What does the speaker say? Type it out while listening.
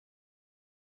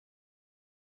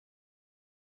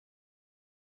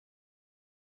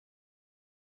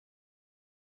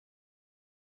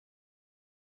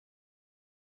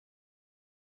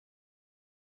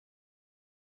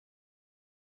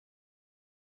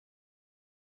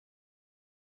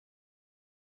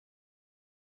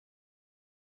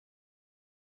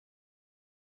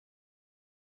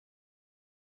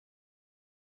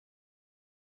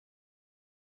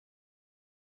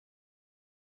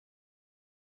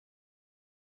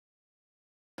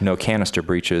no canister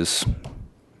breaches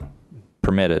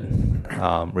permitted,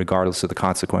 regardless of the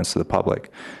consequence to the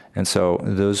public. And so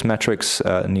those metrics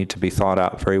need to be thought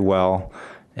out very well,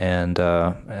 and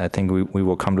I think we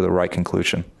will come to the right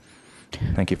conclusion.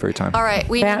 Thank you for your time. All right,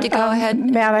 we need to go ahead.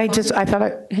 Matt, I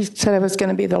thought he said it was going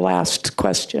to be the last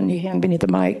question. He handed me the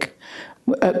mic.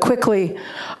 Quickly,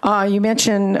 you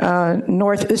mentioned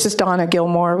this is Donna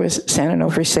Gilmore with San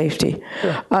Onofre Safety.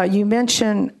 Sure. You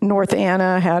mentioned North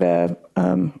Anna had a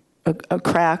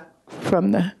crack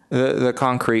from the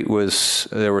concrete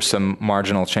there were some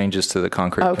marginal changes to the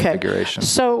concrete configuration.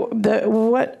 So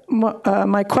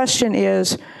my question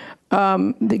is,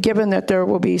 given that there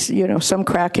will be some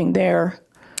cracking there,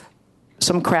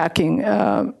 some cracking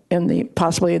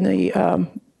possibly in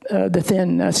the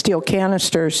thin steel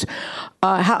canisters,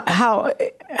 where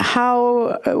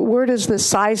does the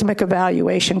seismic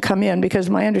evaluation come in? Because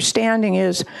my understanding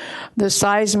is the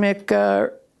seismic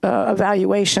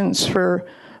evaluations for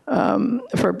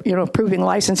approving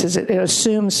licenses, it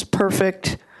assumes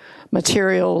perfect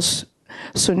materials.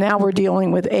 So now we're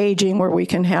dealing with aging, where we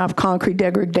can have concrete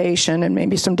degradation and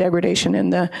maybe some degradation in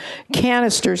the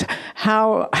canisters.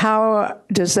 How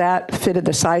does that fit in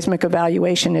the seismic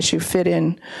evaluation issue fit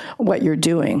in what you're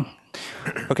doing?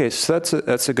 Okay, so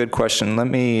that's a good question. Let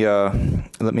me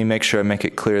make sure I make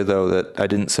it clear, though, that I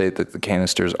didn't say that the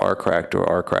canisters are cracked or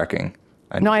are cracking.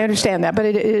 I understand that, but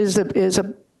it is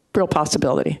a real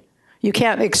possibility. You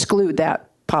can't exclude that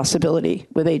possibility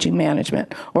with aging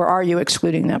management, or are you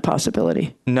excluding that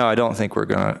possibility? No, I don't think we're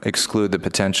going to exclude the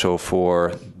potential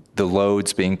for the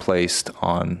loads being placed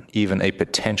on even a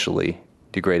potentially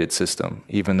degraded system,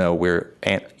 even though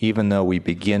we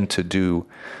begin to do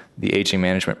the aging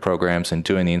management programs and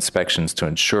doing the inspections to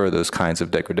ensure those kinds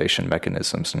of degradation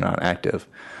mechanisms are not active.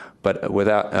 But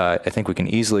I think we can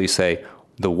easily say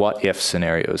the what-if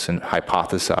scenarios and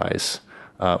hypothesize.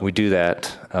 We do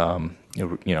that. The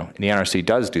NRC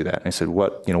does do that. And I said,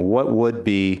 what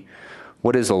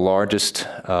is the largest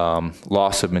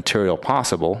loss of material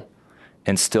possible,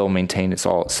 and still maintain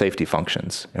all its safety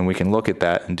functions? And we can look at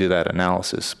that and do that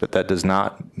analysis. But that does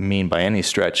not mean by any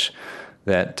stretch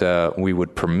that we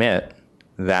would permit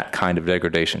that kind of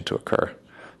degradation to occur.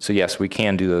 So yes, we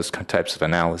can do those types of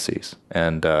analyses,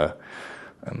 and that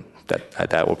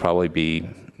will probably be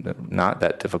not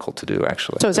that difficult to do,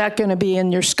 actually. So is that going to be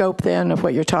in your scope, then, of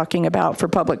what you're talking about for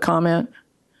public comment?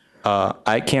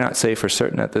 I cannot say for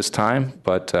certain at this time,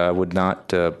 but would not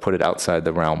put it outside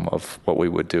the realm of what we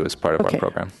would do as part of our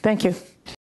program. Thank you.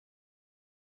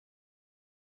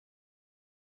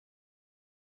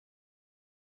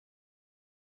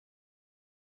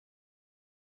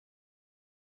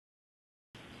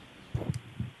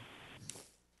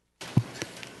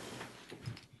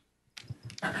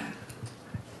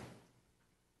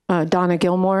 Donna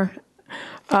Gilmore.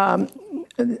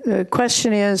 The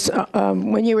question is,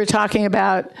 when you were talking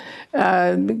about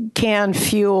canned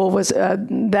fuel,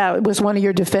 that was one of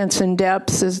your defense in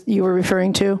depths, as you were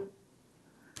referring to?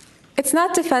 It's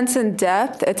not defense in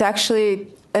depth. It's actually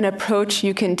an approach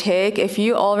you can take. If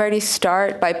you already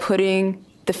start by putting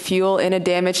the fuel in a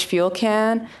damaged fuel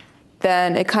can,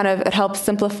 then it helps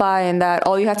simplify in that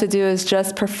all you have to do is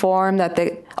just perform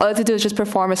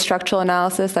a structural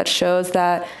analysis that shows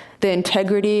that the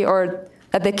integrity, or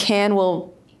that the can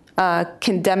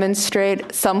can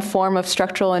demonstrate some form of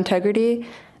structural integrity,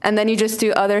 and then you just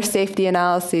do other safety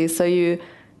analyses. So you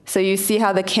see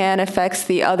how the can affects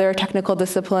the other technical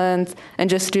disciplines, and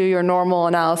just do your normal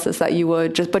analysis that you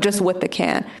would just with the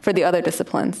can for the other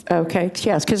disciplines. Okay,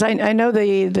 yes, because I know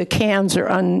the cans are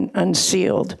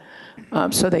unsealed.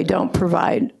 So they don't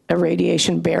provide a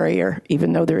radiation barrier,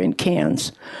 even though they're in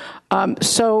cans.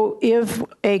 So if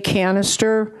a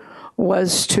canister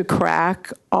was to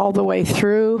crack all the way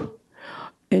through,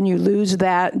 and you lose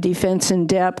that defense in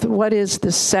depth, what is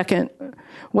the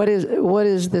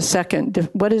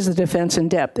defense in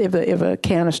depth if a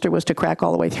canister was to crack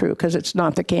all the way through? Because it's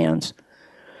not the cans.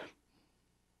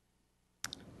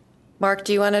 Mark,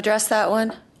 do you want to address that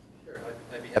one? Sure,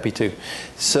 I'd be happy to.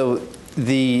 So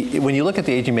when you look at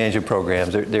the aging management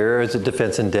programs, there is a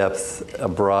defense in depth, a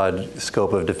broad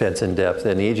scope of defense in depth,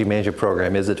 and the aging management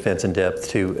program is a defense in depth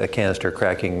to a canister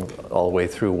cracking all the way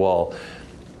through wall.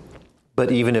 But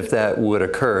even if that would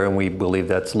occur, and we believe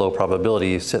that's low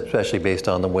probability, especially based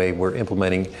on the way we're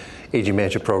implementing aging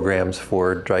management programs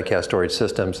for dry cast storage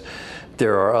systems,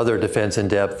 there are other defense in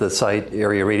depth. The site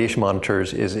area radiation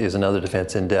monitors is another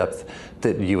defense in depth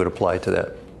that you would apply to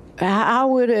that. How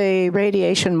would a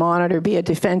radiation monitor be a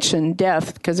defense in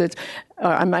depth? Because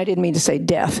I didn't mean to say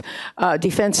death.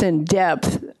 Defense in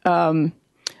depth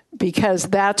because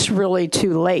that's really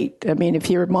too late. I mean, if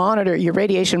your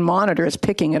radiation monitor is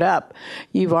picking it up,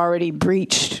 you've already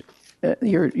breached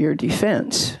your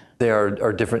defense. There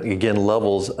are different, again,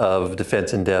 levels of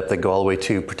defense in depth that go all the way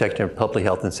to protecting public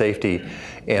health and safety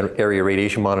and area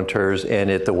radiation monitors. And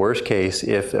at the worst case,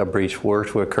 if a breach were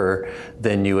to occur,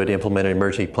 then you would implement an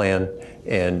emergency plan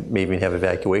and maybe have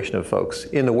evacuation of folks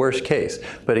in the worst case.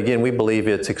 But again, we believe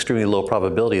it's extremely low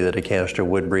probability that a canister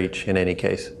would breach in any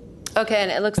case. Okay,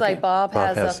 and it looks like Bob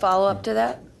has a follow-up to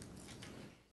that.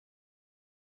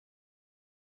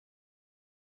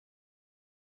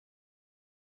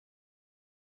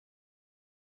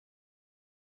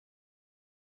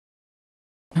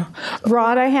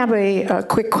 Rod, I have a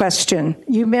quick question.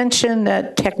 You mentioned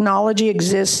that technology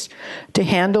exists to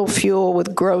handle fuel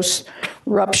with gross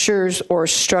ruptures or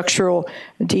structural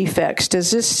defects.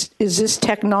 Is this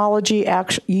technology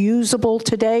usable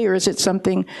today, or is it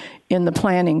something in the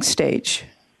planning stage?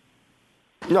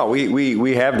 No,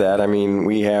 we have that. I mean,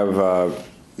 we have.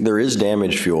 There is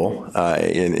damaged fuel,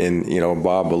 and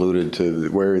Bob alluded to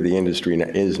where the industry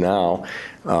is now.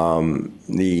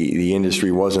 The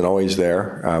industry wasn't always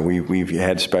there. We've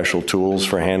had special tools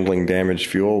for handling damaged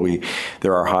fuel.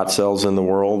 There are hot cells in the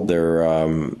world. There's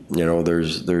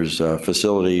a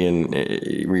facility and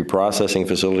reprocessing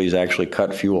facilities actually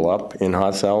cut fuel up in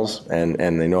hot cells, and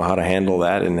they know how to handle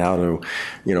that and how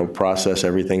to process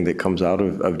everything that comes out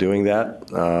of doing that.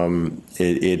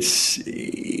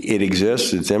 It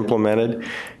exists. It's implemented.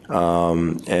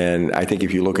 And I think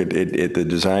if you look at the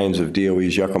designs of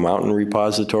DOE's Yucca Mountain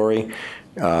repository,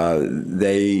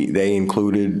 they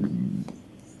included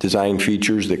design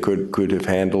features that could have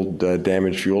handled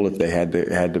damaged fuel if they had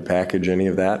to package any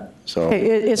of that. So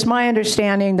it's my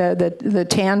understanding that the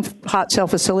TAN hot cell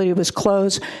facility was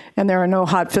closed, and there are no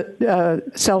hot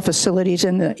cell facilities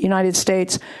in the United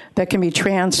States that can be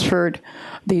transferred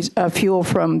these fuel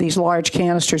from these large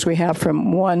canisters we have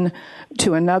from one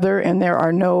to another, and there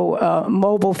are no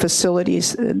mobile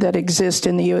facilities that exist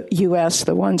in the U.S.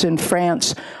 The ones in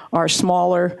France are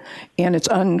smaller, and it's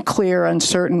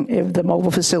uncertain if the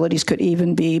mobile facilities could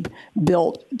even be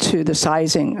built to the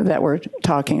sizing that we're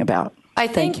talking about. I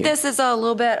think this is a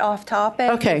little bit off topic.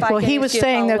 Okay, well, he was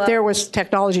saying that there was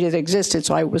technology that existed,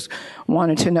 so I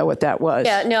wanted to know what that was.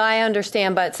 Yeah, no, I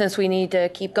understand, but since we need to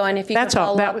keep going, if you can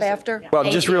follow up after. Well,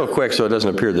 just real quick, so it doesn't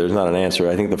appear there's not an answer.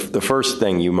 I think the first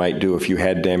thing you might do if you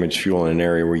had damaged fuel in an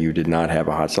area where you did not have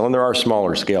a hot cell, and there are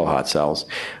smaller scale hot cells,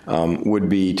 would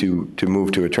be to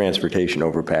move to a transportation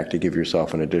overpack to give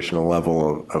yourself an additional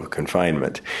level of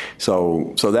confinement.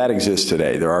 So that exists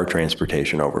today. There are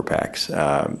transportation overpacks,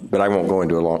 but I won't go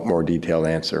into a lot more detailed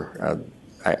answer.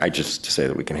 I just to say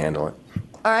that we can handle it.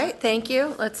 All right, thank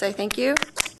you. Let's say thank you.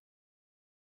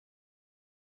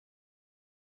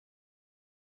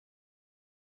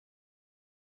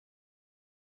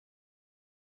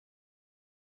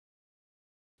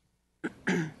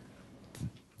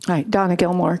 Hi, Donna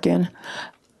Gilmore again.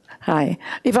 Hi.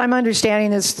 If I'm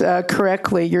understanding this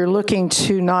correctly, you're looking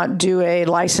to not do a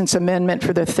license amendment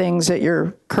for the things that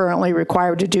you're currently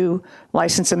required to do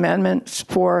license amendments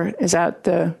for. Is that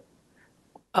the...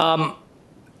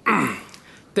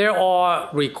 There are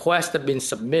requests that have been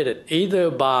submitted either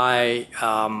by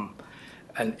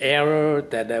an error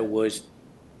that was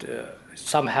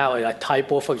somehow a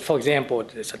typo. For example,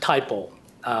 there's a typo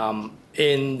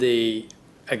in the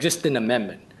existing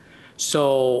amendment.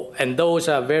 So, and those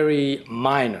are very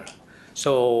minor.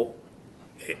 So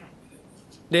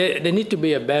there need to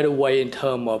be a better way in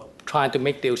terms of trying to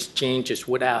make those changes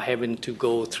without having to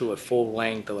go through a full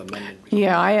length of amendment.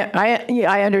 Yeah,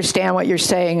 I understand what you're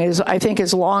saying. Is I think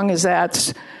as long as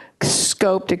that's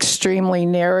scoped extremely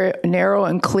narrow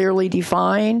and clearly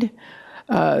defined.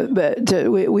 But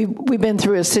we've been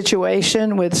through a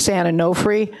situation with San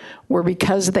Onofre where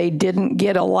because they didn't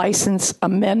get a license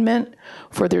amendment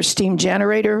for their steam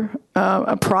generator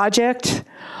project,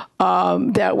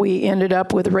 that we ended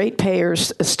up with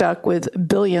ratepayers stuck with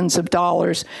billions of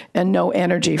dollars and no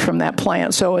energy from that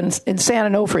plant. So in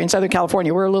San Onofre, in Southern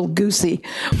California, we're a little goosey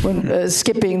when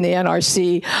skipping the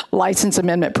NRC license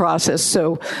amendment process.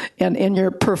 So in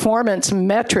your performance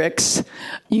metrics,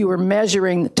 you were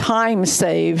measuring time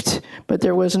saved, but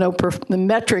there was no the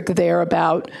metric there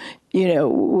about,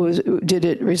 did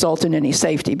it result in any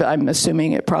safety? But I'm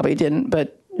assuming it probably didn't.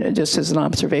 But just as an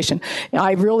observation.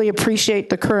 I really appreciate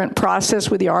the current process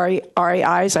with the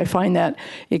REIs. I find that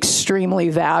extremely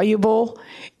valuable,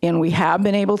 and we have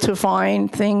been able to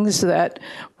find things that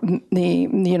the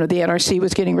NRC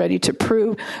was getting ready to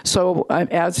prove. So,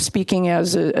 speaking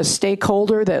as a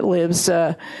stakeholder that lives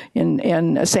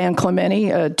in San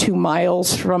Clemente, 2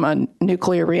 miles from a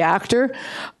nuclear reactor,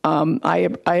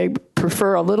 I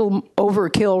prefer a little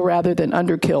overkill rather than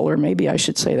underkill, or maybe I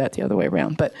should say that the other way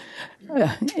around. But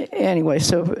anyway,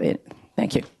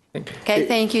 thank you. Okay,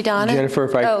 thank you, Donna. Jennifer,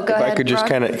 if I could just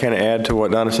kind of add to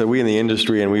what Donna said, we in the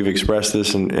industry, and we've expressed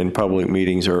this in public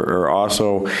meetings, are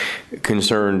also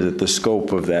concerned that the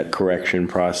scope of that correction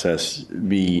process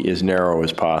be as narrow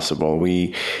as possible.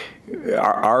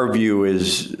 Our view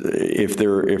is if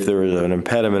there is an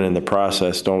impediment in the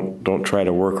process, don't try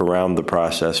to work around the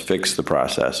process, fix the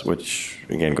process, which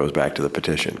again goes back to the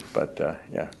petition. But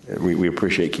we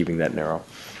appreciate keeping that narrow.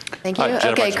 Thank you. Jennifer,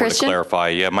 Okay, I just Christian. want to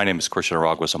clarify. My name is Christian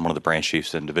Rockville. I'm one of the branch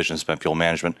chiefs in Division of Spent Fuel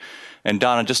Management. And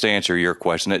Donna, just to answer your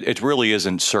question, it really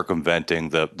isn't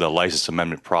circumventing the license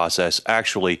amendment process.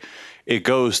 Actually, it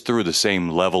goes through the same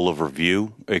level of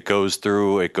review. It goes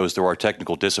through our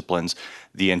technical disciplines.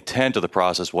 The intent of the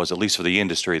process was, at least for the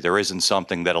industry, there isn't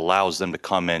something that allows them to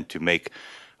come in to make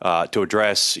to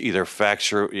address either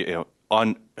factual,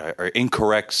 or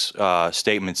incorrect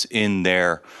statements in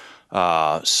their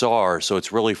SAR. So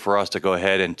it's really for us to go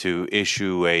ahead and to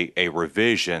issue a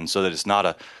revision so that it's not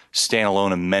a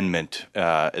standalone amendment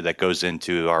that goes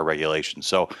into our regulations.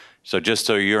 So just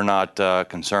so you're not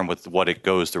concerned with what it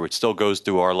goes through, it still goes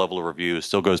through our level of review,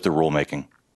 still goes through rulemaking.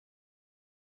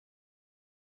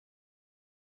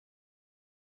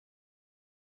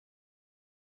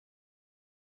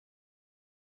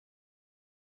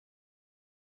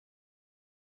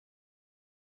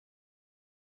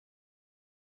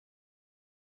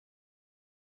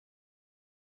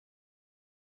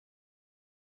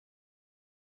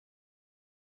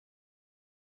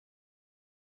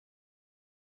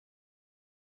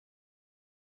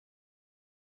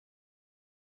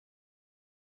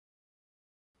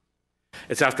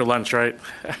 It's after lunch, right?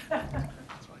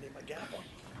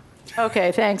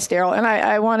 Okay, thanks, Daryl. And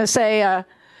I want to say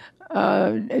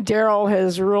Daryl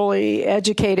has really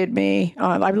educated me.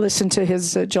 I've listened to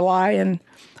his July and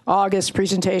August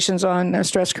presentations on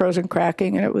stress corrosion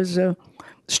cracking, and it was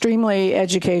extremely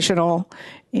educational.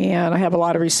 And I have a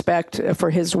lot of respect for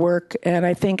his work, and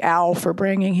I thank Al for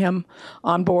bringing him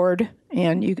on board.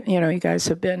 And you guys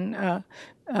have been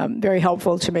very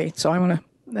helpful to me. So I want to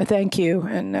thank you,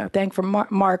 and thank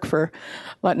Mark for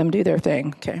letting them do their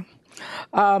thing. Okay.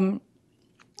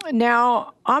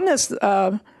 Now, on this,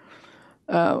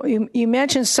 you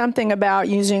mentioned something about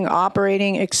using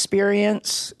operating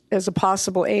experience as a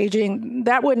possible aging.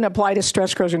 That wouldn't apply to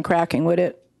stress corrosion cracking, would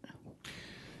it?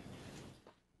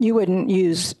 You wouldn't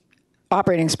use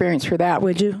operating experience for that,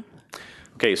 would you?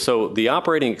 Okay, so the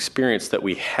operating experience that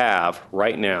we have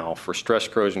right now for stress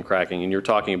corrosion cracking, and you're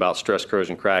talking about stress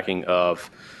corrosion cracking of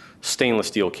stainless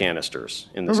steel canisters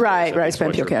in this right, case, right,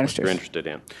 spent fuel canisters. You're interested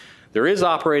in. There is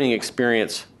operating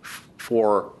experience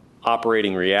for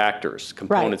operating reactors,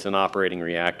 components in operating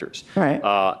reactors.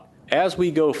 Right. As we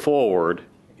go forward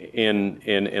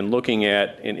in looking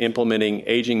at and implementing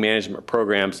aging management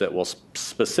programs that will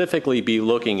specifically be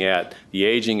looking at the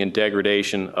aging and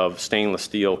degradation of stainless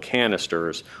steel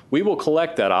canisters, we will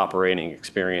collect that operating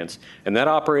experience, and that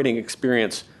operating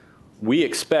experience we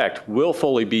expect will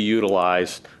fully be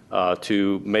utilized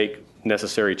to make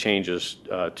necessary changes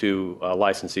to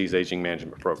licensees' aging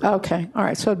management program. Okay, all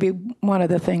right. So it'd be one of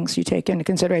the things you take into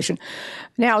consideration.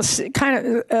 Now,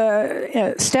 kind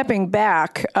of stepping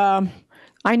back,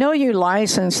 I know you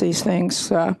license these things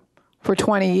for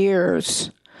 20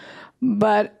 years,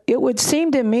 but it would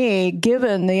seem to me,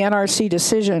 given the NRC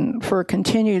decision for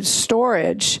continued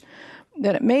storage,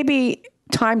 that it may be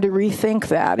time to rethink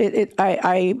that.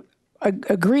 I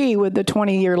agree with the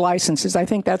 20-year licenses. I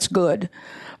think that's good.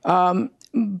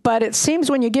 But it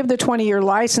seems when you give the 20-year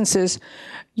licenses,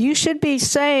 you should be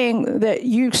saying that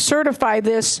you certify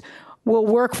this will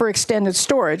work for extended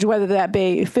storage, whether that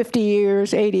be 50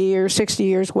 years, 80 years, 60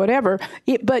 years, whatever.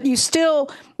 But you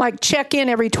still check in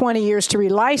every 20 years to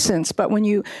relicense. But when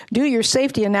you do your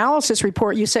safety analysis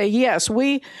report, you say, yes,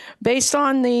 we, based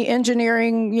on the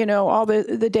engineering, all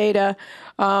the data,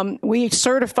 we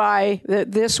certify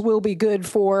that this will be good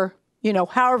for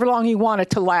however long you want it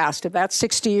to last. If that's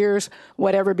 60 years,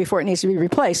 whatever, before it needs to be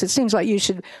replaced. It seems like you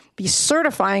should be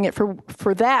certifying it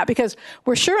for that, because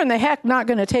we're sure in the heck not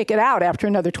going to take it out after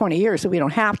another 20 years if we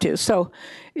don't have to. So,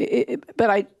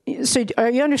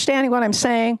 are you understanding what I'm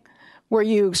saying? where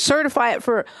you certify it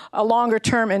for a longer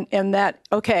term and that,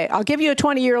 okay, I'll give you a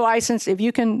 20-year license if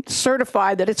you can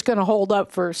certify that it's going to hold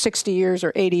up for 60 years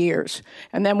or 80 years.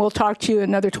 And then we'll talk to you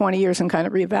another 20 years and kind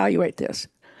of reevaluate this.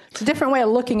 It's a different way of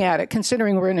looking at it,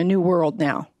 considering we're in a new world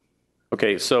now.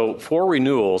 Okay, so for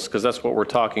renewals, because that's what we're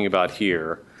talking about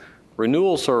here,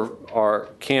 renewals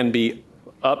can be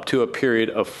up to a period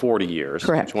of 40 years.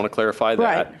 Correct. I just want to clarify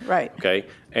that. Right. Okay,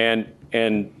 and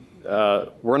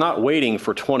we're not waiting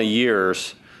for 20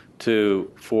 years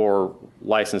for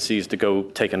licensees to go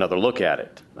take another look at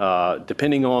it.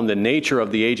 Depending on the nature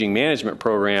of the aging management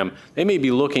program, they may be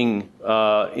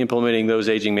implementing those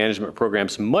aging management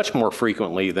programs much more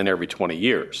frequently than every 20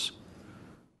 years.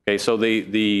 Okay, so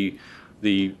the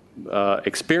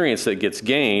experience that gets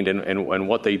gained and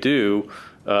what they do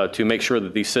to make sure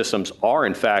that these systems are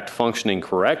in fact functioning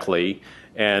correctly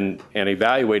and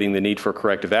evaluating the need for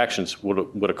corrective actions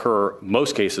would occur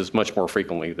most cases much more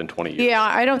frequently than 20 years. Yeah,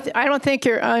 I don't think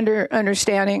you're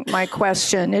understanding my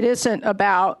question. It isn't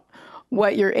about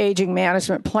what your aging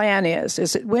management plan is.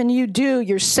 Is it when you do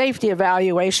your safety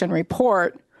evaluation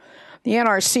report, the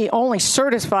NRC only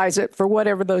certifies it for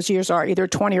whatever those years are, either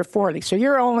 20 or 40. So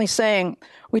you're only saying,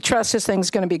 we trust this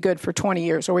thing's going to be good for 20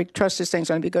 years, or we trust this thing's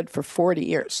going to be good for 40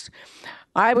 years.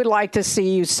 I would like to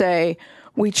see you say,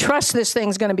 we trust this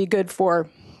thing's going to be good for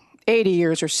 80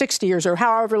 years or 60 years or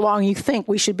however long you think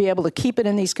we should be able to keep it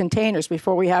in these containers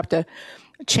before we have to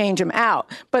change them out,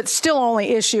 but still only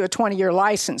issue a 20-year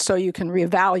license so you can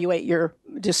reevaluate your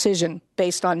decision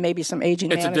based on maybe some aging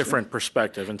management. It's a different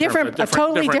perspective. A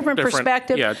totally different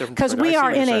perspective, because we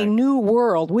are in a new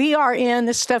world.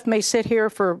 This stuff may sit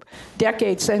here for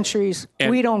decades, centuries.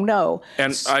 We don't know.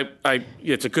 And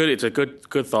it's a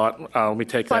good thought. Let me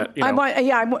take that.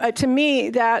 To me,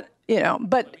 that,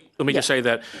 but. Let me just say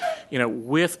that,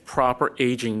 with proper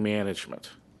aging management,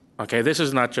 okay, this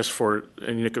is not just for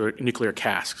nuclear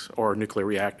casks or nuclear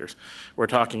reactors. We're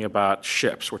talking about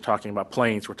ships. We're talking about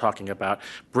planes. We're talking about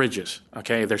bridges.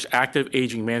 Okay, there's active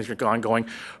aging management ongoing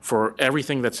for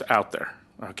everything that's out there.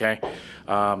 Okay,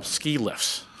 ski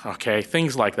lifts. Okay,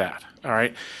 things like that. All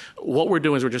right. What we're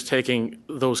doing is we're just taking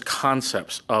those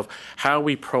concepts of how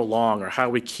we prolong or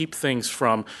how we keep things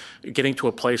from getting to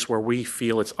a place where we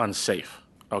feel it's unsafe.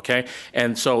 Okay,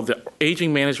 and so the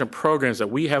aging management programs that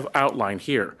we have outlined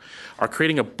here are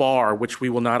creating a bar which we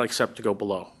will not accept to go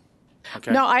below.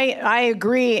 Okay? No, I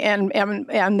agree, and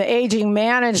the aging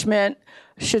management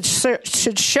should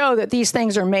show that these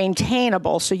things are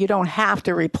maintainable, so you don't have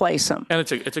to replace them. And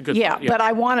it's a good yeah, but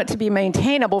I want it to be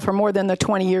maintainable for more than the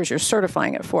 20 years you're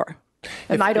certifying it for,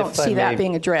 and I don't see that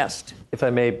being addressed. If I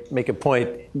may make a point,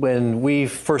 when we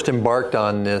first embarked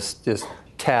on this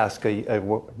task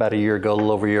about a year ago, a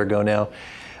little over a year ago now,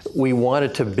 we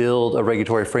wanted to build a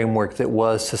regulatory framework that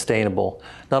was sustainable,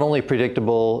 not only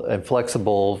predictable and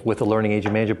flexible with the learning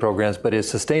aging management programs, but is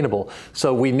sustainable.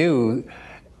 So we knew,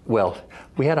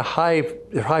 we had a high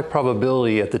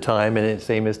probability at the time, and the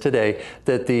same as today,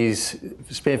 that these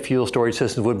spent fuel storage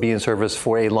systems would be in service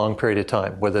for a long period of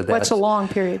time. What's a long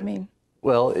period mean?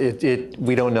 Well,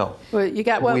 we don't know. Well,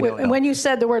 when you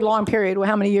said the word long period,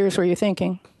 how many years were you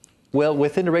thinking? Well,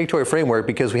 within the regulatory framework,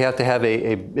 because we have to have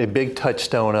a big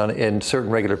touchstone in certain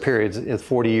regular periods, it's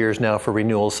 40 years now for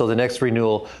renewals. So the next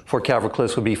renewal for Calvert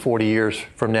Cliffs would be 40 years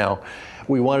from now.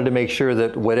 We wanted to make sure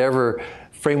that whatever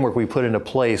framework we put into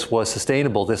place was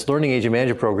sustainable. This learning aging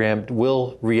management program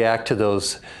will react to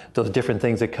those different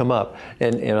things that come up.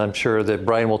 And I'm sure that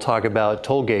Brian will talk about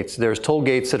toll gates. There's toll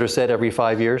gates that are set every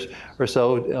 5 years or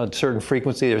so on certain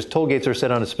frequency. There's toll gates that are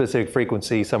set on a specific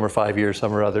frequency. Some are 5 years,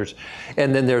 some are others.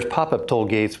 And then there's pop-up toll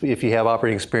gates. If you have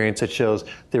operating experience that shows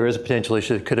there is a potential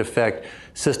issue that could affect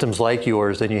systems like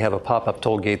yours, then you have a pop-up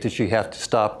toll gate that you have to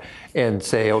stop and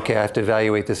say, okay, I have to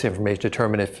evaluate this information,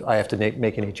 determine if I have to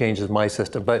make any changes in my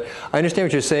system. But I understand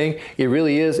what you're saying. It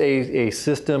really is a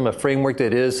system, a framework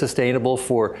that is sustainable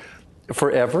for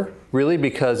forever, really,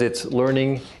 because it's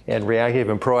learning and reactive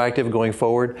and proactive going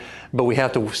forward. But we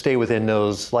have to stay within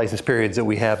those license periods that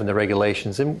we have in the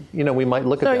regulations. And, we might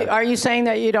look at that. So are you saying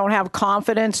that you don't have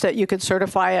confidence that you could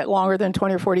certify it longer than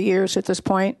 20 or 40 years at this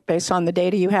point, based on the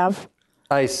data you have?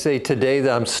 I say today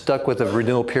that I'm stuck with the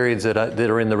renewal periods that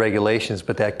are in the regulations,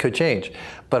 but that could change.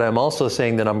 But I'm also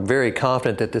saying that I'm very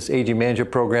confident that this aging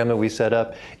management program that we set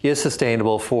up is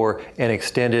sustainable for an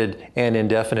extended and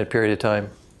indefinite period of time.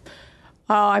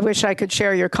 I wish I could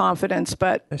share your confidence,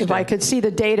 but if I could see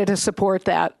the data to support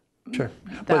that, sure.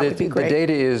 That would be great.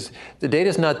 The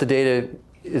data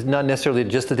is not necessarily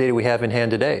just the data we have in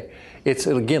hand today. It's,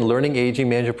 again, learning aging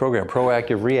management program,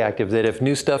 proactive, reactive, that if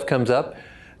new stuff comes up,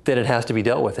 then it has to be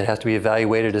dealt with. It has to be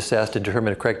evaluated, assessed, and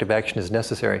determined if corrective action is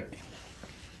necessary.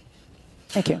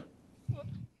 Thank you.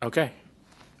 Okay.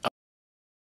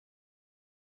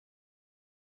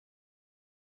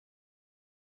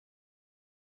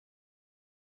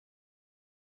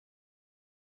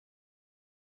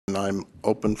 And I'm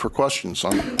open for questions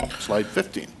on slide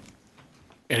 15.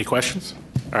 Any questions?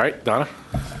 All right, Donna?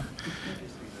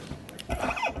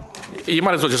 You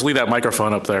might as well just leave that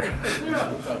microphone up there.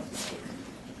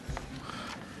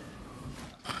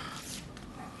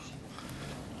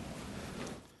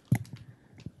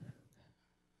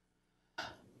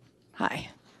 Hi.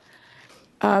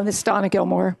 This is Donna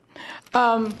Gilmore.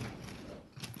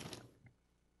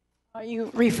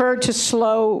 You referred to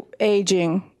slow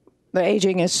aging. The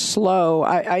aging is slow.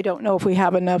 I don't know if we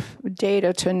have enough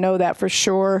data to know that for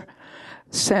sure,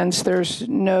 since there's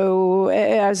no,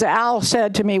 as Al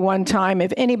said to me one time,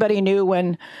 if anybody knew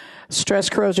when stress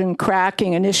corrosion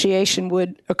cracking initiation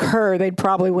would occur, they'd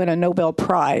probably win a Nobel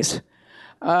Prize,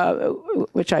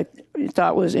 which I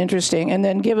thought was interesting. And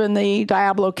then given the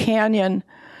Diablo Canyon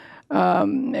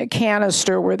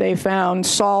canister where they found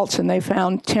salts and they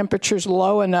found temperatures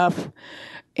low enough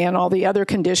and all the other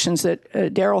conditions that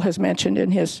Daryl has mentioned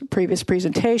in his previous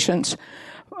presentations,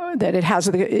 that it has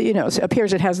it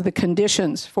appears it has the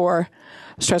conditions for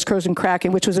stress corrosion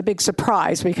cracking, which was a big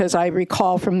surprise because I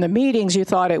recall from the meetings you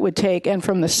thought it would take, and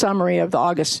from the summary of the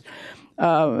August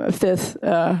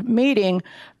 5th meeting,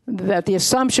 that the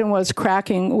assumption was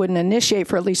cracking wouldn't initiate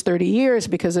for at least 30 years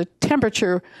because the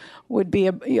temperature would be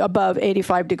above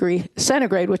 85 degrees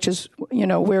centigrade, which is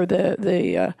where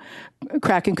the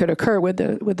cracking could occur with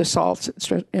the salts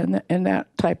and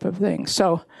that type of thing.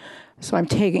 So I'm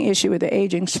taking issue with the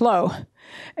aging slow,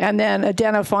 and then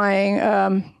identifying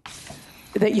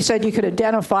that you said you could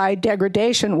identify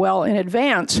degradation well in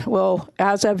advance. Well,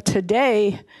 as of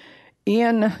today,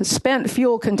 in spent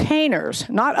fuel containers,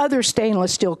 not other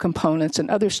stainless steel components and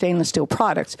other stainless steel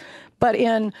products, but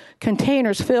in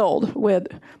containers filled with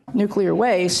nuclear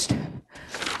waste,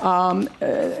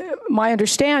 my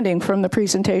understanding from the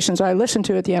presentations I listened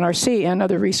to at the NRC and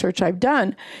other research I've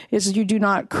done is you do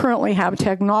not currently have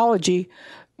technology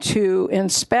to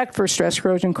inspect for stress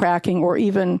corrosion cracking or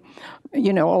even, a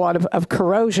lot of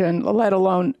corrosion, let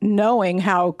alone knowing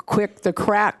how quick the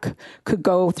crack could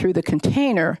go through the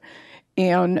container.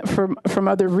 And from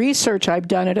other research I've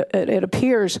done, it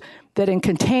appears that in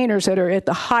containers that are at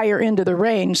the higher end of the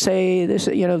range, say this,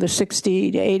 the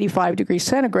 60 to 85 degrees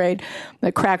centigrade,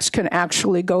 the cracks can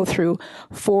actually go through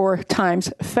 4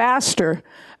 times faster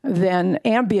than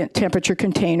ambient temperature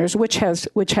containers, which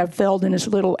have failed in as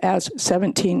little as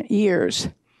 17 years.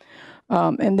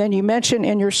 And then you mentioned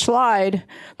in your slide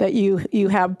that you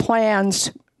have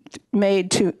plans made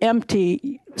to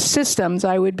empty systems.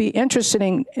 I would be interested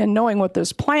in knowing what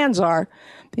those plans are,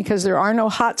 because there are no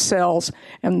hot cells,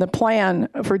 and the plan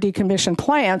for decommissioned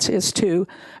plants is to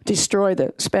destroy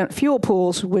the spent fuel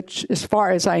pools, which, as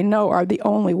far as I know, are the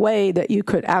only way that you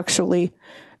could actually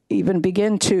even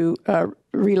begin to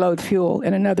reload fuel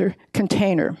in another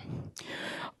container.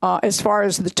 As far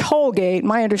as the toll gate,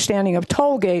 my understanding of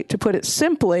toll gate, to put it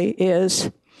simply, is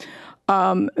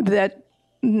that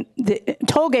the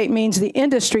toll gate means the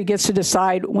industry gets to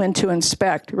decide when to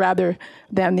inspect rather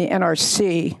than the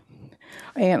NRC.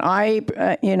 And I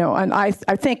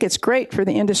think it's great for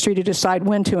the industry to decide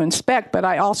when to inspect, but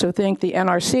I also think the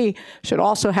NRC should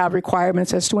also have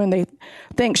requirements as to when they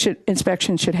think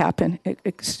inspection should happen.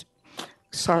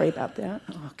 Sorry about that.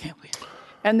 Okay.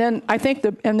 And then I think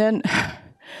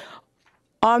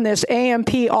on this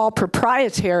AMP all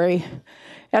proprietary,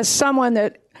 as someone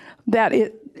that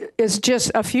it is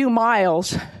just a few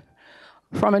miles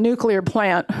from a nuclear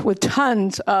plant with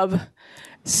tons of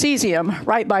cesium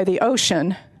right by the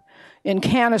ocean in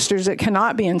canisters that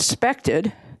cannot be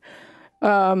inspected,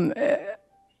 to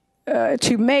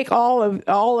make all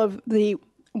of the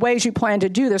ways you plan to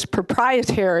do this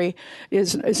proprietary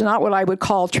is not what I would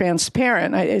call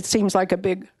transparent. It seems like a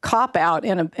big cop-out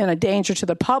and a danger to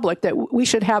the public, that we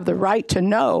should have the right to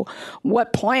know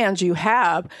what plans you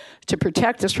have to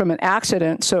protect us from an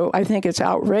accident. So I think it's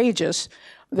outrageous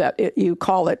that you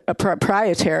call it a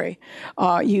proprietary.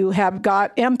 You have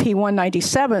got MP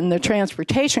 197, the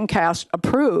transportation cast,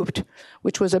 approved,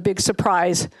 which was a big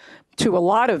surprise to a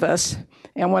lot of us.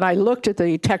 And when I looked at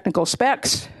the technical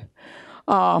specs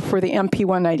for the MP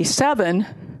 197,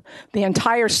 the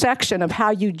entire section of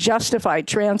how you justify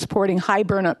transporting high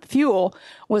burn-up fuel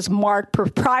was marked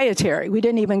proprietary. We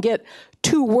didn't even get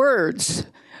 2 words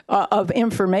of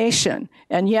information,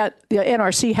 and yet the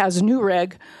NRC has new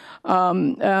reg,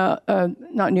 not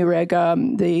new reg,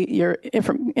 your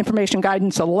Information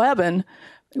Guidance 11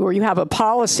 or you have a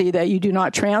policy that you do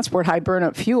not transport high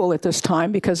burnup fuel at this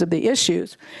time because of the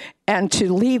issues, and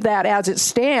to leave that as it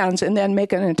stands and then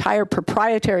make an entire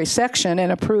proprietary section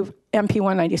and approve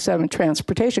MP197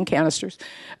 transportation canisters,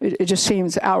 it just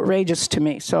seems outrageous to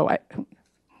me. So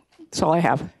that's all I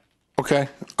have. Okay.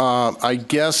 I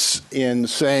guess in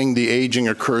saying the aging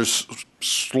occurs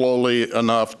slowly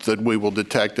enough that we will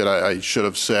detect it, I should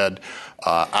have said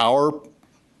our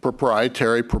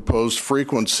proprietary proposed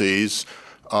frequencies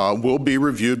will be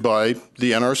reviewed by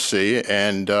the NRC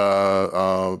and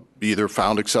either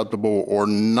found acceptable or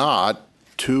not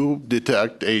to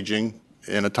detect aging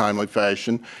in a timely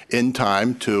fashion in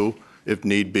time to, if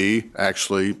need be,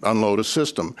 actually unload a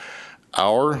system.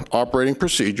 Our operating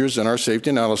procedures and our safety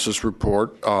analysis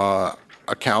report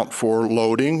account for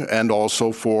loading and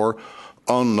also for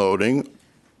unloading.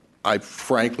 I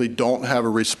frankly don't have a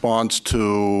response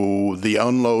to the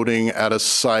unloading at a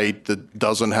site that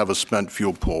doesn't have a spent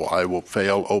fuel pool. I will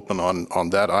fail open on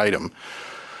that item.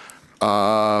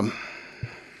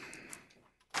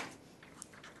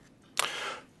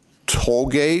 Toll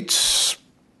gates.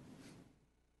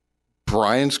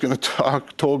 Brian's going to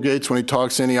talk toll gates when he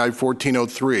talks NEI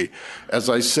 1403. As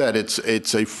I said,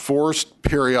 it's a forced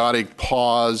periodic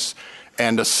pause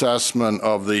and assessment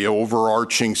of the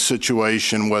overarching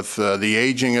situation with the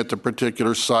aging at the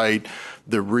particular site,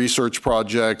 the research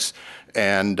projects,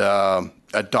 and a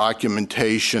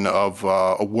documentation of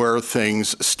where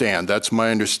things stand. That's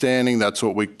my understanding. That's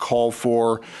what we call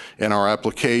for in our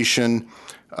application.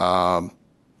 The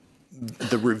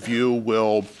review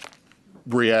will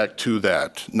react to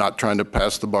that, not trying to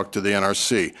pass the buck to the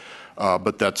NRC,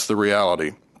 but that's the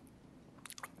reality.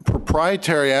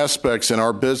 Proprietary aspects in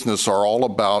our business are all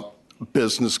about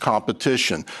business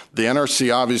competition. The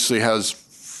NRC obviously has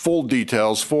full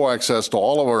details, full access to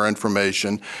all of our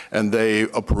information, and they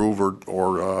approve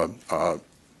or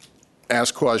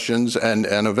ask questions and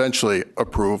eventually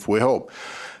approve, we hope.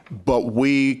 But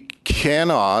we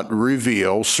cannot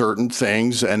reveal certain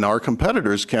things, and our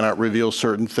competitors cannot reveal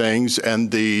certain things,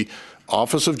 and the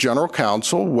Office of General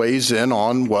Counsel weighs in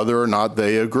on whether or not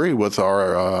they agree with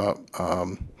our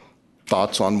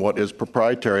thoughts on what is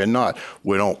proprietary and not.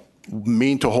 We don't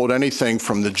mean to hold anything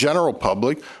from the general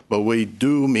public, but we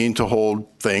do mean to hold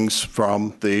things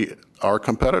from our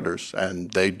competitors, and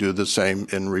they do the same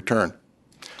in return.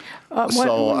 One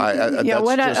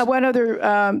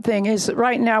other thing is that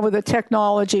right now with the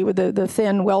technology, with the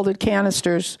thin welded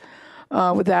canisters,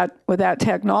 with that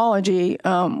technology,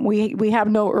 we have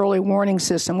no early warning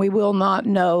system. We will not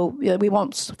know. We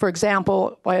won't. For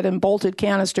example, in bolted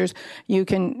canisters, you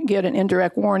can get an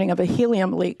indirect warning of a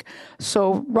helium leak.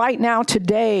 So right now,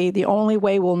 today, the only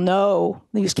way we'll know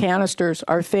these canisters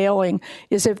are failing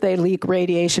is if they leak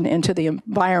radiation into the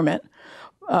environment.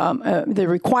 The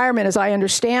requirement, as I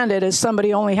understand it, is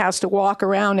somebody only has to walk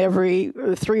around every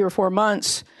 3 or 4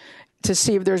 months to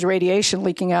see if there's radiation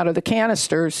leaking out of the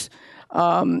canisters.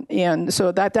 And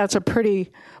so that's a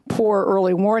pretty poor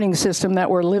early warning system that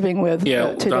we're living with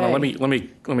today. Donna, let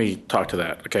me talk to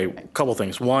that. Okay, a couple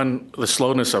things. One, the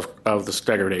slowness of this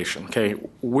degradation. Okay,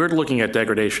 we're looking at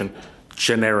degradation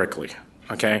generically.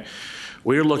 Okay,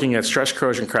 we're looking at stress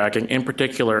corrosion cracking, in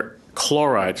particular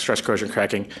chloride stress corrosion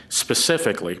cracking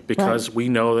specifically, because we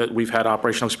know that we've had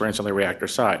operational experience on the reactor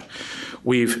side.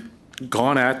 We've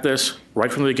gone at this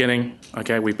right from the beginning.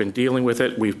 Okay, we've been dealing with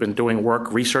it. We've been doing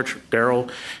research.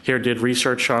 Daryl here did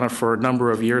research on it for a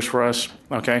number of years for us.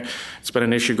 Okay, it's been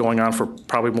an issue going on for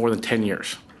probably more than 10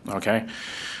 years. Okay,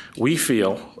 we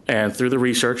feel, and through the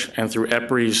research and through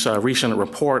EPRI's recent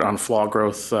report on flaw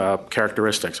growth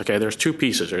characteristics, okay, there's two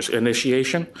pieces. There's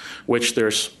initiation, which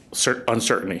there's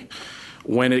uncertainty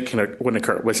when it can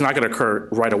occur. Well, it's not going to occur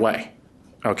right away.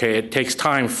 Okay, it takes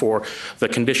time for the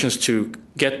conditions to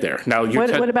get there. Now,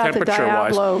 what about the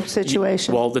Diablo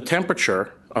situation? Well, the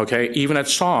temperature, okay, even at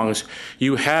songs,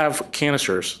 you have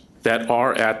canisters that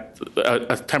are at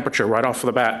a temperature right off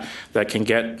the bat that can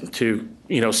get to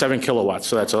 7 kilowatts.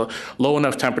 So that's a low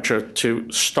enough temperature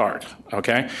to start,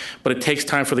 okay? But it takes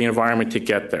time for the environment to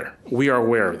get there. We are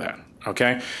aware of that,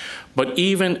 okay? But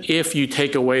even if you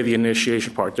take away the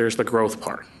initiation part, there's the growth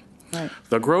part. Right.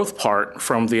 The growth part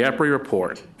from the EPRI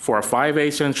report for a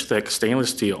 5/8 inch thick stainless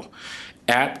steel,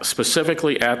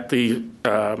 specifically at the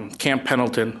Camp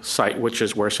Pendleton site, which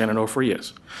is where San Onofre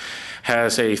is,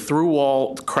 has a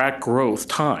through-wall crack growth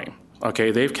time.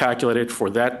 Okay, they've calculated for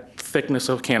that thickness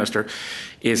of canister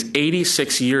is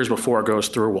 86 years before it goes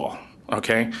through wall.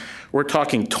 Okay, we're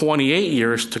talking 28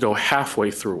 years to go halfway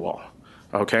through wall.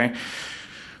 Okay.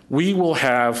 we will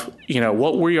have,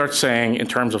 what we are saying in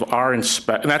terms of our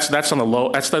inspection, and that's on the low,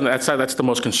 that's the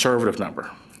most conservative number,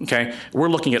 okay? We're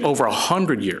looking at over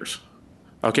 100 years,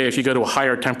 okay, if you go to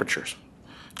higher temperatures,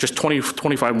 just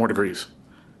 25 more degrees,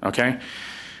 okay?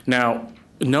 Now,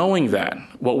 knowing that,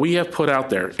 what we have put out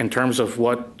there in terms of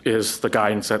what is the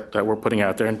guidance that we're putting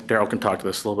out there, and Daryl can talk to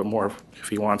this a little bit more if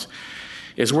he wants,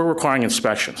 is we're requiring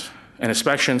inspections. And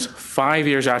inspections 5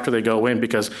 years after they go in,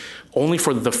 because only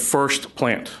for the first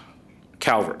plant,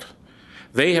 Calvert,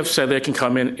 they have said they can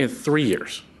come in 3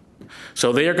 years.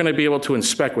 So they are going to be able to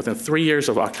inspect within 3 years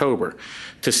of October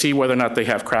to see whether or not they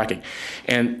have cracking.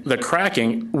 And the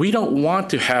cracking, we don't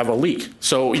want to have a leak.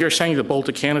 So you're saying the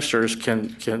bolted canisters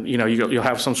can you'll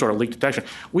have some sort of leak detection.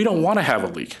 We don't want to have a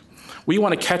leak. We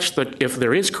want to catch if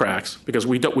there is cracks, because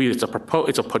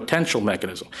it's a potential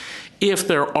mechanism. If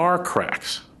there are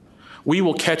cracks, we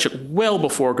will catch it well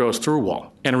before it goes through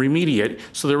wall and remediate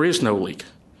so there is no leak.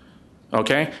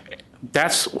 Okay?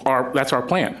 That's our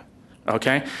plan.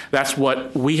 Okay? That's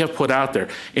what we have put out there.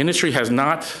 Industry has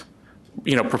not,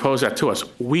 proposed that to us.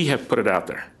 We have put it out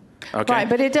there. Okay? Right,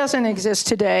 but it doesn't exist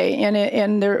today,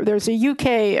 and there's a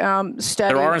UK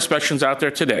study. There are inspections out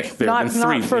there today. There have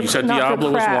been three. You said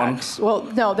Diablo was one. Well,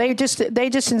 no, they just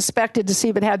inspected to see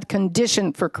if it had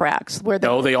condition for cracks.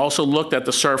 No, they also looked at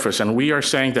the surface, and we are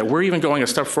saying that we're even going a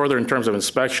step further in terms of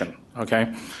inspection.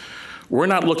 Okay, we're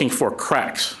not looking for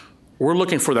cracks. We're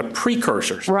looking for the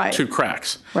precursors to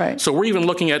cracks. Right. So we're even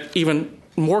looking at even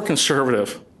more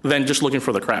conservative than just looking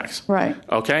for the cracks. Right.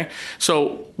 Okay?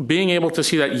 So being able to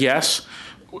see that, yes,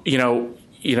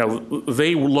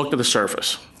 they looked at the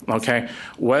surface. Okay?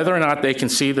 Whether or not they can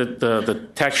see the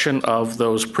detection of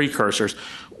those precursors,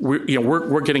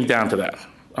 we're getting down to that.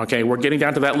 Okay? We're getting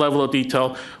down to that level of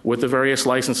detail with the various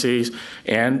licensees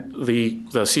and the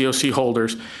COC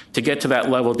holders to get to that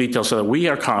level of detail so that we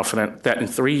are confident that in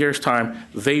 3 years' time,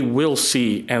 they will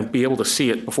see and be able to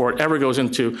see it before it ever goes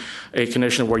into a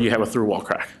condition where you have a through-wall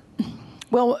crack.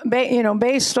 Well,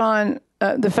 based on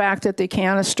the fact that the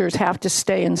canisters have to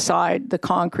stay inside the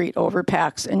concrete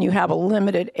overpacks and you have a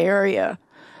limited area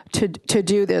to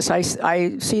do this, I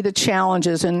see the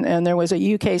challenges, and there was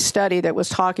a UK study that was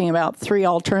talking about 3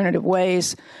 alternative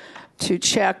ways to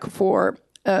check for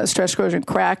stress corrosion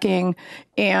cracking,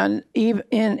 and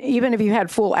even if you had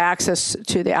full access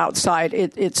to the outside,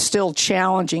 it's still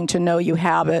challenging to know you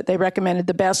have it. They recommended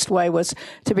the best way was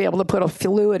to be able to put a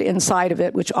fluid inside of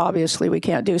it, which obviously we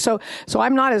can't do. So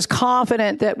I'm not as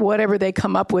confident that whatever they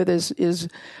come up with is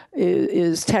going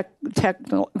to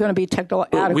be technical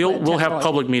adequate. We'll have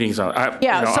public meetings on it.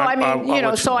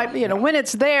 When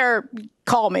it's there,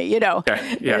 call me.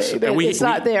 Okay. Yes. It's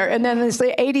not there. And then there's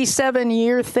the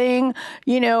 87-year thing.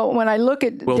 When I look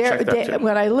at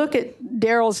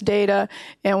Daryl's data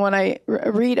and when I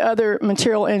read other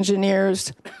material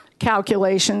engineers'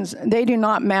 calculations, they do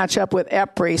not match up with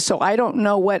EPRI. So I don't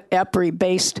know what EPRI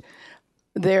based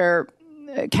their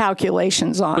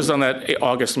calculations on. It was on that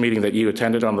August meeting that you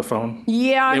attended on the phone?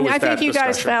 Yeah, I think you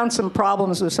guys found some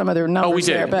problems with some of their numbers. Oh, we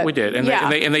did. There, we did,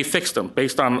 and they fixed them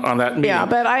based on that meeting. Yeah,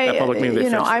 but that public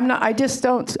meeting, I'm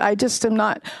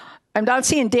not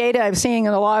seeing data. I'm seeing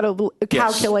a lot of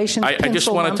calculations. I just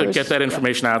wanted to get that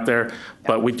information out there,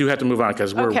 but we do have to move on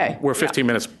because we're 15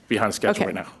 minutes behind schedule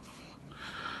right now.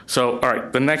 So, all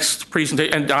right, the next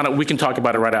presentation, and Donna, we can talk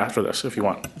about it right after this if you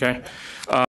want. Okay.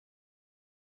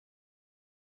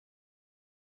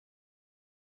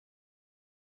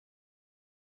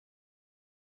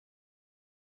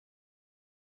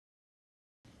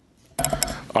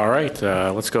 All right,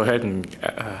 let's go ahead and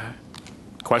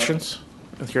questions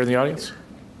here in the audience.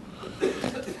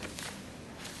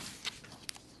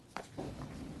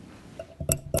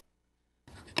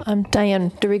 I'm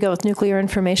Diane Dorigo with Nuclear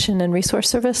Information and Resource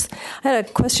Service. I had a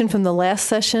question from the last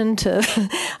session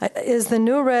is the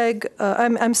new reg,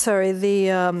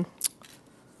 the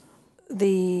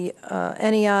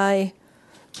NEI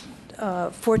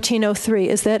 1403,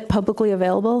 is that publicly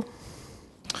available?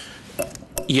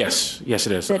 Yes, it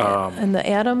is. And the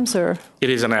atoms, or? It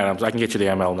is an atoms. I can get you the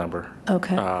ML number.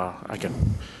 Okay. I can,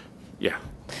 yeah.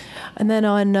 And then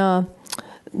on,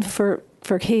 for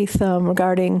Keith,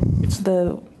 regarding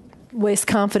the waste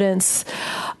confidence,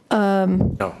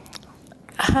 no.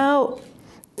 How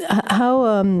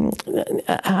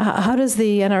does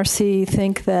the NRC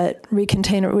think that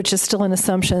recontainer, which is still an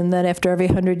assumption that after every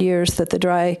 100 years that the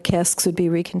dry casks would be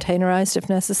recontainerized if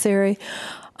necessary,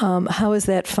 how is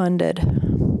that funded?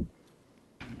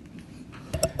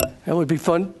 That would be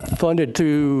funded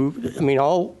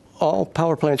to, all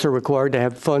power plants are required to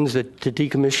have funds to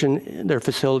decommission their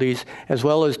facilities as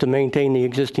well as to maintain the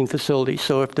existing facilities.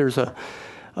 So if there's a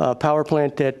power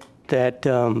plant that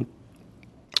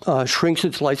shrinks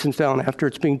its license down after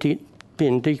it's been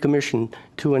decommissioned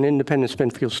to an independent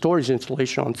spent fuel storage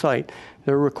installation on site,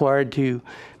 they're required to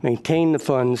maintain the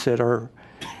funds that are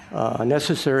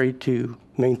necessary to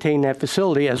maintain that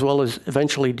facility, as well as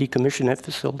eventually decommission that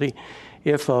facility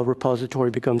if a repository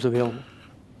becomes available.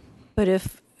 But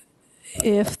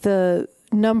if the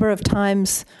number of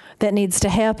times that needs to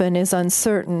happen is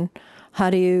uncertain, how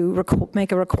do you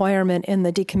make a requirement in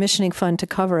the decommissioning fund to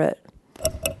cover it?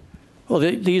 Well,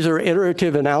 these are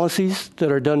iterative analyses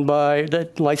that are done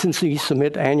that licensees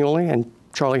submit annually, and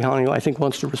Charlie Honey, I think,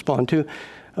 wants to respond to.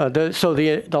 So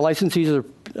the licensees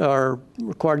are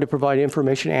required to provide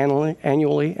information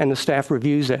annually, and the staff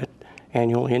reviews that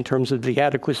annually in terms of the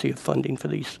adequacy of funding for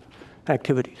these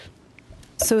activities.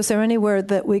 So is there anywhere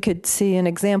that we could see an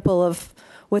example of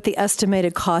what the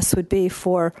estimated costs would be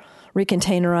for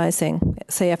recontainerizing,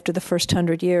 say after the first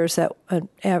 100 years at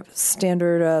a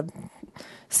standard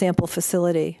sample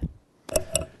facility?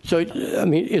 So, I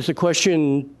mean, is the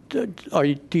question,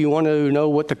 do you want to know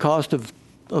what the cost of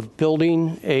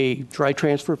building a dry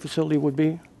transfer facility would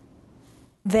be?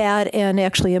 That and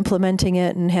actually implementing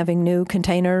it and having new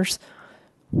containers?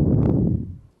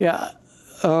 Yeah,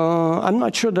 I'm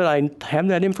not sure that I have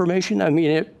that information. I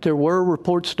mean, there were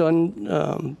reports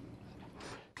done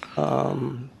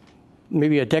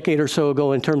maybe a decade or so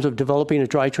ago in terms of developing a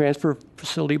dry transfer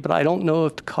facility, but I don't know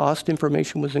if the cost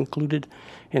information was included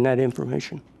in that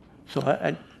information. So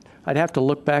I'd have to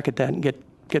look back at that and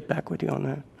get back with you on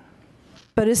that.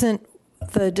 But isn't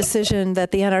the decision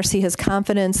that the NRC has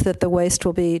confidence that the waste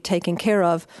will be taken care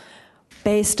of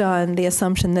based on the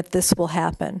assumption that this will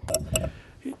happen?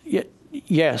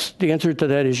 Yes, the answer to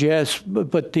that is yes,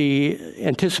 but the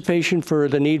anticipation for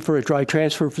the need for a dry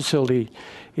transfer facility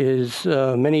is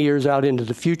many years out into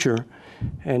the future.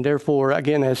 And therefore,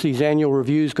 again, as these annual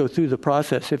reviews go through the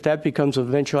process, if that becomes an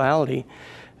eventuality,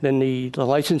 then the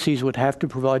licensees would have to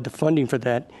provide the funding for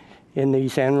that in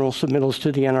these annual submittals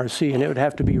to the NRC, and it would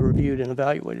have to be reviewed and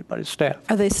evaluated by the staff.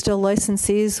 Are they still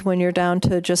licensees when you're down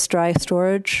to just dry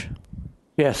storage?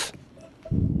 Yes.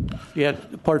 Yeah,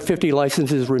 Part 50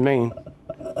 licenses remain.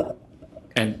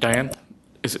 And Diane?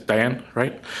 Is it Diane,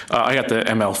 right? I got the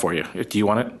ML for you. Do you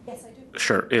want it? Yes, I do.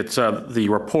 Sure. It's the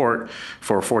report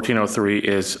for 1403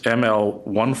 is ML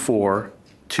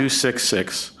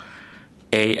 14266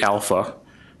 A alpha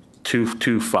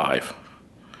 225.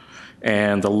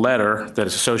 And the letter that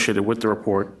is associated with the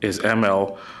report is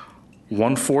ML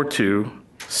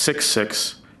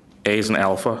 14266 A as in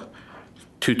alpha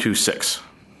 226.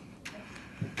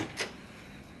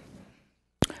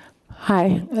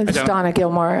 Hi, it's Donna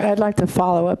Gilmore. I'd like to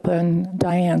follow up on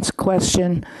Diane's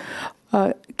question.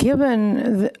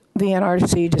 Given the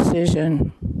NRC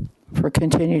decision for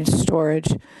continued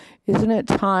storage, isn't it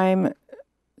time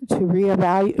to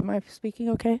reevaluate? Am I speaking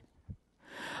okay?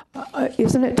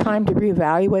 Isn't it time to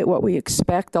reevaluate what we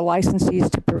expect the licensees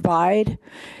to provide?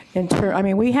 I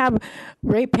mean, we have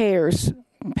ratepayers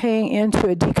paying into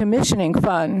a decommissioning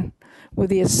fund with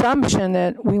the assumption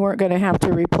that we weren't going to have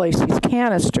to replace these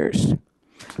canisters.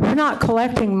 We're not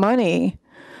collecting money,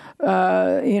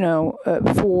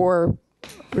 for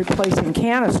replacing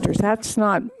canisters. That's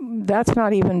not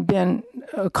even been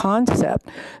a concept.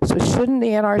 So shouldn't the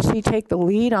NRC take the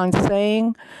lead on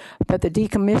saying that the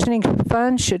decommissioning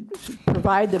fund should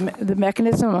provide the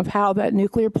mechanism of how that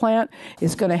nuclear plant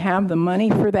is going to have the money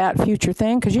for that future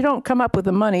thing? Because you don't come up with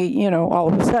the money,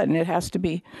 all of a sudden. It has to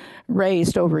be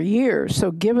raised over years.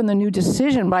 So given the new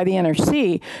decision by the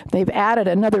NRC, they've added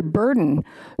another burden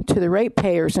to the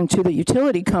ratepayers and to the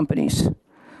utility companies.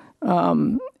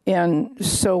 And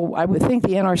so I would think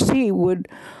the NRC would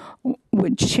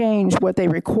change what they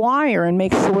require and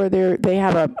make sure they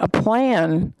have a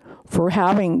plan for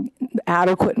having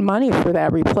adequate money for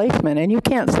that replacement. And you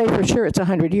can't say for sure it's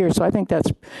 100 years, so I think that's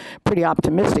pretty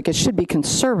optimistic. It should be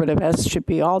conservative, as should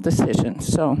be all decisions.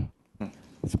 So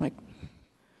that's my...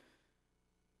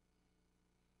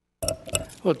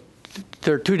 Well,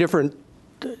 there are two different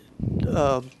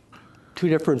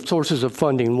sources of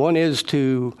funding. One is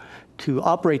to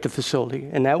operate the facility,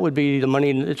 and that would be the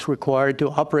money that's required to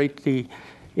operate the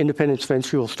independent spent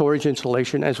fuel storage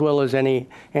installation, as well as any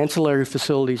ancillary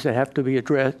facilities that have to be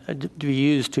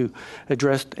used to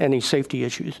address any safety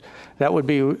issues. That would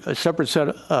be a separate set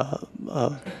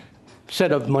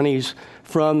of monies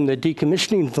from the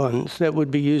decommissioning funds that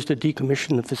would be used to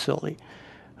decommission the facility.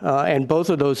 And both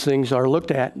of those things are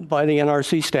looked at by the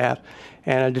NRC staff,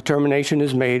 and a determination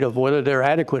is made of whether they're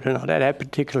adequate or not at that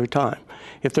particular time.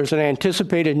 If there's an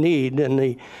anticipated need, then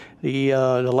the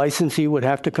licensee would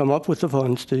have to come up with the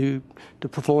funds to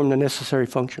perform the necessary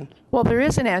functions. Well, there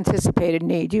is an anticipated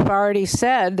need. You've already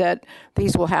said that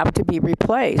these will have to be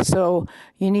replaced, so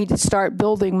you need to start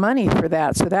building money for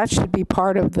that. So that should be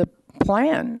part of the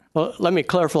plan. Well, let me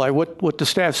clarify. What the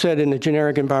staff said in the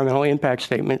generic environmental impact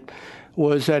statement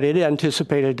was that it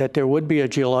anticipated that there would be a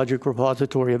geologic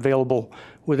repository available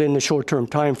within the short-term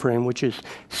time frame, which is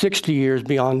 60 years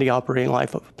beyond the operating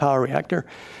life of a power reactor.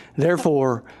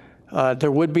 Therefore,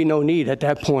 there would be no need at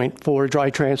that point for a dry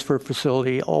transfer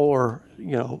facility or,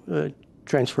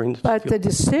 transferring. But the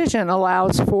decision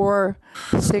allows for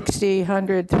 60,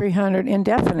 100, 300,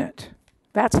 indefinite.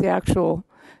 That's the actual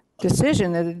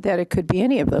decision, that it could be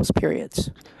any of those periods.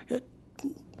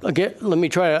 Again, let me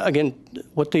try again.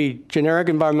 What the generic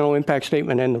environmental impact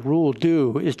statement and the rule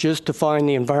do is just define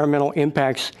the environmental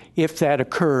impacts if that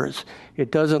occurs.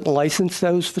 It doesn't license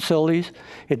those facilities.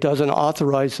 It doesn't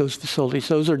authorize those facilities.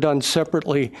 Those are done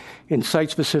separately in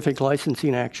site-specific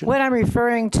licensing action. What I'm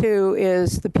referring to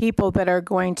is the people that are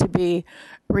going to be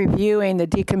reviewing the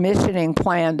decommissioning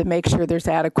plan to make sure there's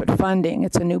adequate funding.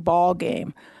 It's a new ball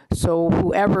game. So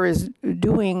whoever is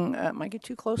doing, am I get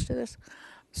too close to this?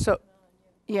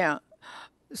 Yeah.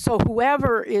 So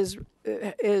whoever is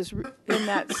in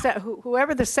that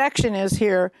whoever the section is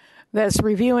here that's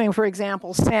reviewing, for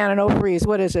example, San Onofre's,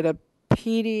 what is it, a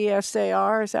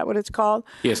PDSAR? Is that what it's called?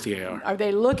 PSDAR. Are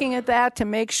they looking at that to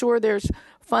make sure there's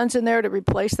funds in there to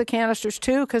replace the canisters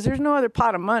too? Because there's no other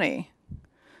pot of money.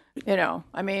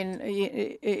 I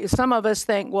mean, some of us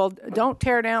think, well, don't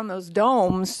tear down those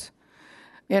domes.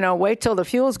 Wait till the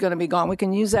fuel's going to be gone. We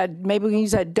can use that. Maybe we can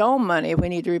use that dome money if we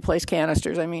need to replace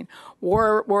canisters. I mean,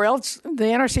 or else the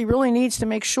NRC really needs to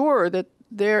make sure that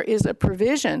there is a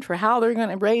provision for how they're going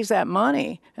to raise that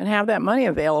money and have that money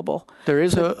available. There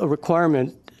is a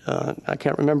requirement. I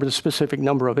can't remember the specific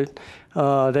number of it,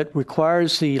 that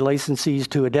requires the licensees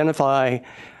to identify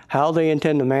how they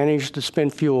intend to manage the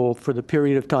spent fuel for the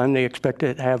period of time they expect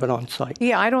to have it on site.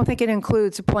 Yeah, I don't think it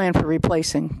includes a plan for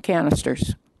replacing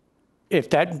canisters. If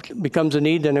that becomes a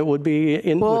need, then it would be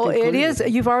in. Well, it is.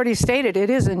 You've already stated it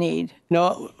is a need.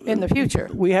 No, in the future.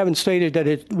 We haven't stated that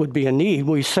it would be a need.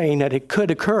 We're saying that it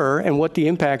could occur and what the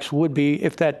impacts would be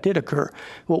if that did occur.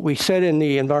 What we said in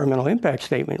the environmental impact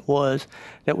statement was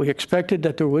that we expected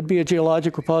that there would be a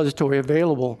geologic repository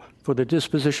available for the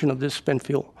disposition of this spent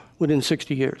fuel within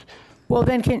 60 years. Well,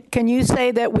 then can you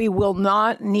say that we will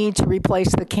not need to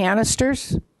replace the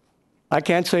canisters? I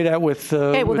can't say that with.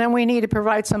 Okay, well, then we need to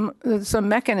provide some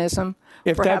mechanism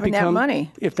for having that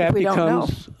money. If that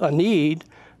becomes a need,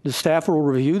 the staff will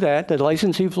review that. The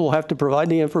licensees will have to provide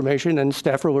the information, and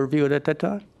staff will review it at that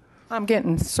time. I'm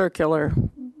getting circular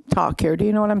talk here. Do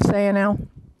you know what I'm saying now?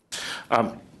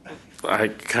 I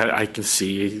can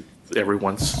see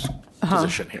everyone's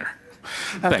position here.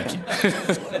 Okay.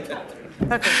 Thank you.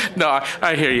 Okay. No,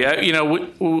 I hear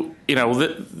you.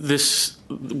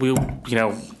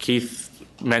 Keith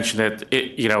mentioned it.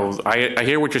 I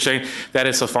hear what you're saying. That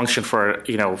is a function for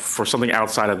something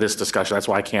outside of this discussion. That's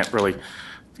why I can't really,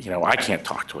 I can't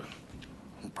talk to it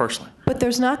personally. But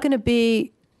there's not going to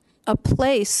be a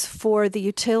place for the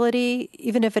utility,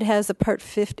 even if it has a Part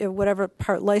 50 or whatever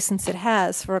part license it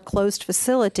has for a closed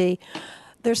facility.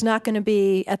 There's not going to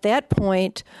be, at that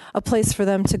point, a place for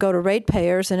them to go to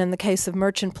ratepayers. And in the case of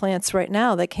merchant plants right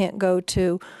now, they can't go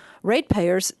to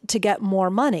ratepayers to get more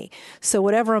money. So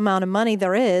whatever amount of money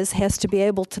there is has to be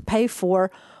able to pay for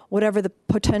whatever the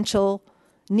potential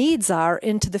needs are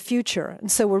into the future.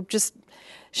 And so we're just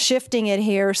shifting it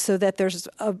here so that there's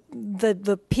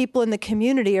the people in the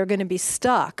community are going to be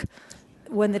stuck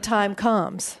when the time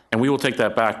comes. And we will take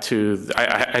that back to,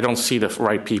 I don't see the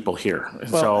right people here.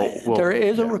 Well, there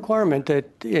is a requirement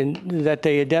that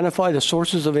they identify the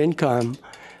sources of income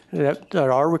that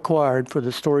are required for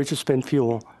the storage of spent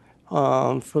fuel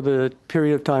for the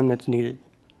period of time that's needed.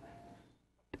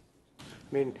 I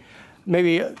mean,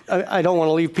 maybe I don't want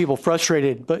to leave people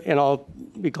frustrated, and I'll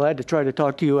be glad to try to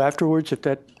talk to you afterwards if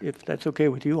that's okay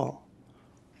with you all.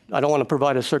 I don't want to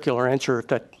provide a circular answer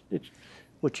if it's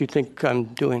what you think I'm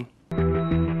doing.